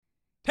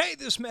Hey,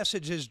 this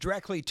message is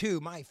directly to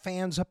my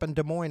fans up in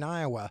Des Moines,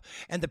 Iowa,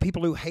 and the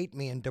people who hate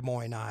me in Des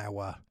Moines,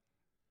 Iowa.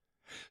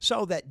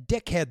 So that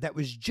dickhead that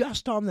was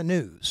just on the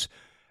news,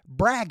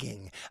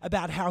 bragging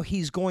about how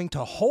he's going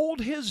to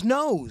hold his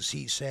nose,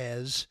 he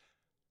says,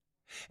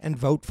 and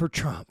vote for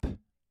Trump.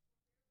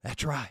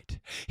 That's right.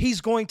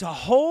 He's going to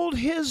hold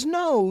his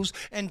nose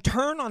and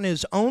turn on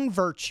his own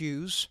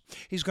virtues.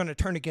 He's going to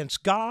turn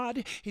against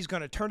God. He's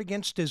going to turn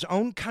against his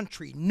own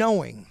country,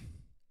 knowing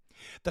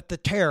that the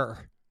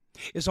terror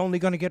is only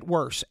going to get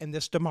worse and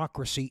this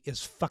democracy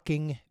is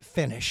fucking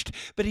finished.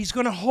 But he's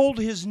going to hold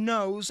his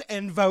nose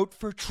and vote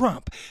for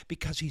Trump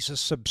because he's a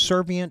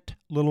subservient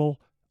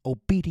little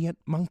obedient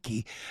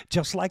monkey.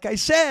 Just like I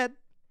said,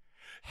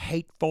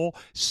 hateful,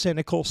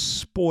 cynical,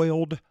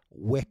 spoiled,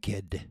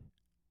 wicked.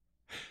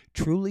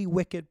 Truly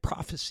wicked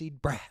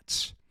prophesied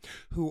brats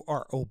who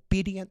are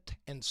obedient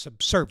and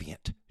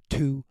subservient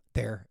to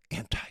their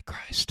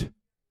Antichrist.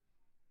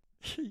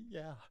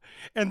 Yeah.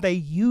 And they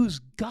use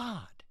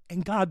God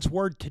and God's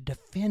word to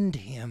defend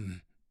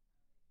him.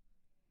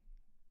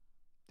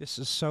 This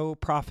is so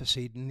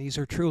prophesied, and these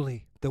are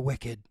truly the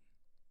wicked.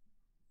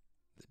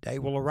 The day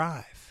will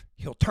arrive.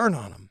 He'll turn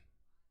on them.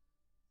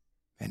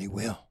 And he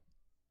will.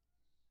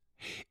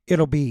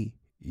 It'll be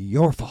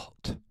your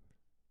fault.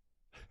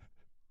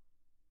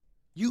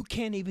 You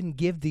can't even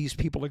give these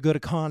people a good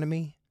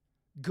economy,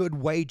 good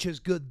wages,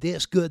 good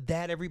this, good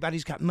that.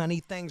 Everybody's got money.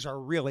 Things are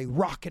really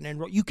rocking and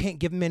rolling. You can't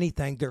give them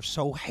anything. They're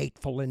so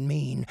hateful and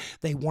mean.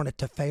 They want it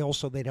to fail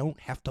so they don't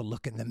have to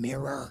look in the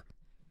mirror.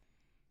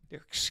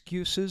 Their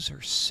excuses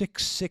are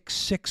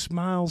 666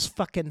 miles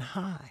fucking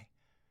high.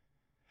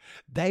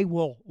 They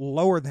will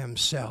lower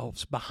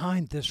themselves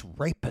behind this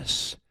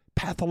rapist,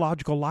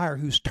 pathological liar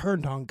who's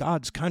turned on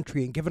God's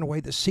country and given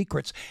away the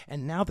secrets.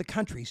 And now the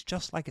countries,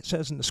 just like it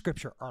says in the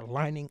scripture, are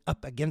lining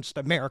up against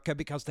America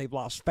because they've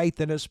lost faith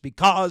in us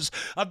because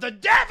of the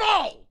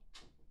devil.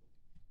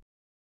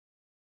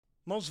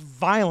 Most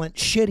violent,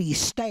 shitty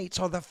states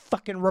are the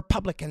fucking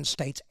Republican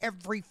states.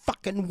 Every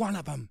fucking one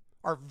of them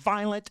are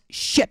violent,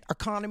 shit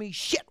economy,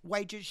 shit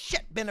wages,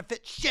 shit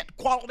benefits, shit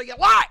quality of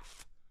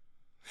life.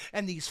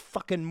 And these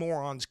fucking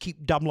morons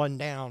keep doubling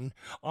down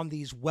on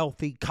these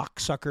wealthy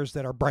cocksuckers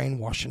that are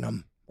brainwashing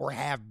them or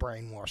have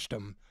brainwashed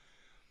them.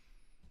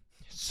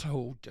 It's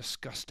so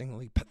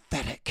disgustingly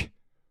pathetic.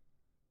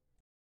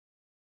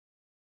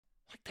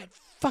 Like that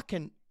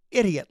fucking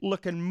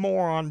idiot-looking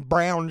moron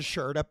brown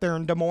shirt up there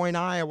in Des Moines,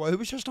 Iowa, who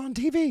was just on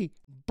TV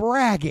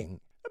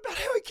bragging about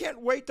how he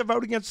can't wait to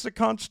vote against the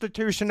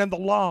Constitution and the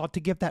law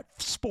to give that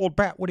spoiled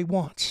brat what he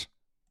wants.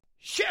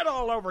 Shit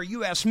all over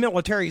U.S.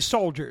 military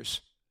soldiers.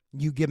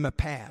 You give them a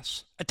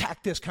pass.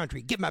 Attack this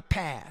country. Give them a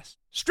pass.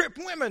 Strip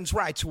women's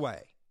rights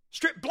away.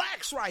 Strip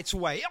blacks' rights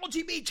away.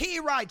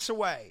 LGBT rights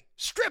away.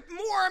 Strip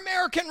more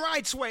American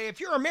rights away. If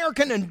you're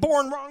American and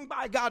born wrong,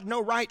 by God,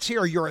 no rights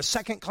here. You're a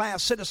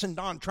second-class citizen,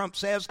 Don Trump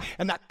says,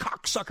 and that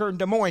cocksucker in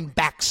Des Moines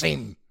backs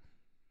him.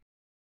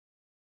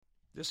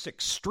 This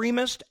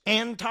extremist,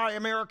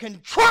 anti-American,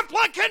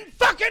 Trumplican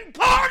fucking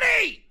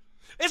party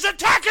is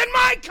attacking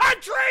my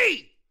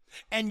country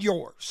and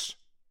yours.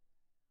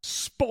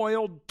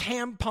 Spoiled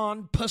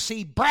tampon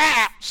pussy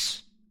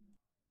brats,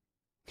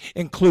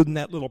 including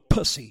that little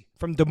pussy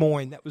from Des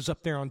Moines that was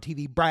up there on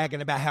TV bragging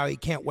about how he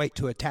can't wait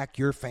to attack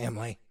your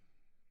family.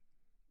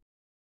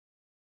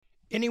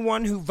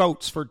 Anyone who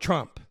votes for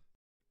Trump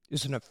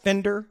is an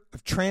offender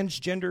of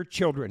transgender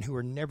children who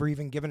are never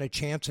even given a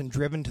chance and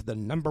driven to the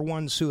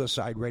 #1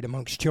 suicide rate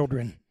amongst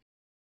children.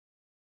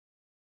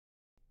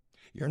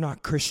 You're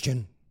not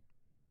Christian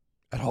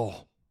at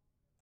all.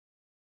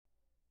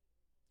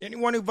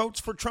 Anyone who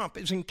votes for Trump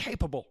is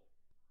incapable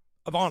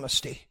of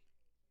honesty,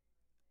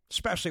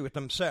 especially with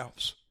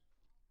themselves.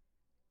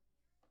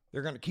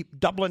 They're going to keep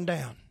doubling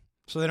down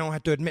so they don't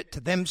have to admit to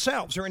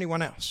themselves or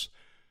anyone else.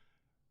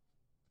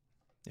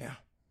 Yeah,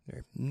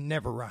 they're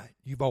never right.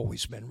 You've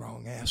always been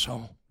wrong,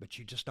 asshole, but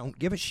you just don't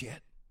give a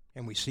shit,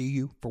 and we see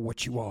you for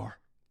what you are.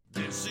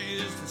 This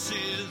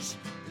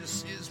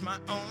is my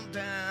own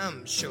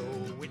damn show.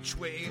 Which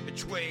way,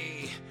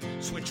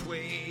 switch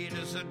way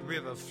does that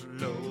river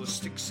flow?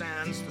 Stick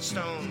sands the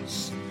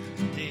stones,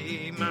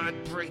 they might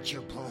break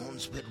your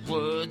bones, but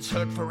words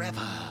hurt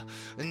forever,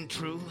 and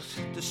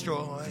truth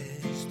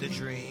destroys the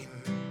dream.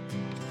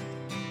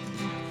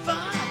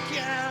 Fuck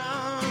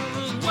yeah,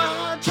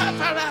 words hurt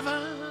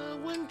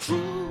forever, when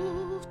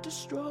truth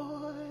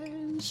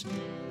destroys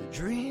the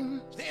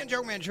dream. Stan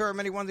Joe Man Show,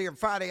 many Wednesday and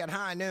Friday at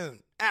high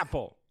noon.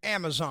 Apple,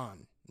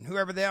 Amazon, and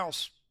whoever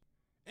else,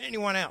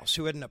 anyone else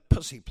who isn't a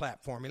pussy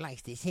platform, he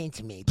likes to send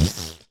to me.